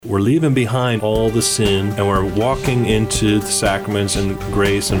we're leaving behind all the sin and we're walking into the sacraments and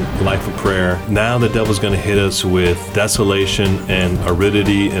grace and life of prayer. Now the devil's going to hit us with desolation and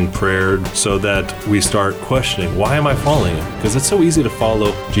aridity and prayer so that we start questioning, why am I following him? Because it's so easy to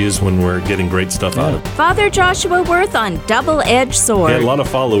follow Jesus when we're getting great stuff out of him. Father Joshua Wirth on Double-Edged Sword. He had a lot of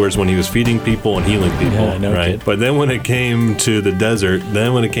followers when he was feeding people and healing people, right? Kid. But then when it came to the desert,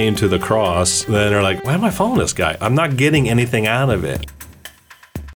 then when it came to the cross, then they're like, why am I following this guy? I'm not getting anything out of it.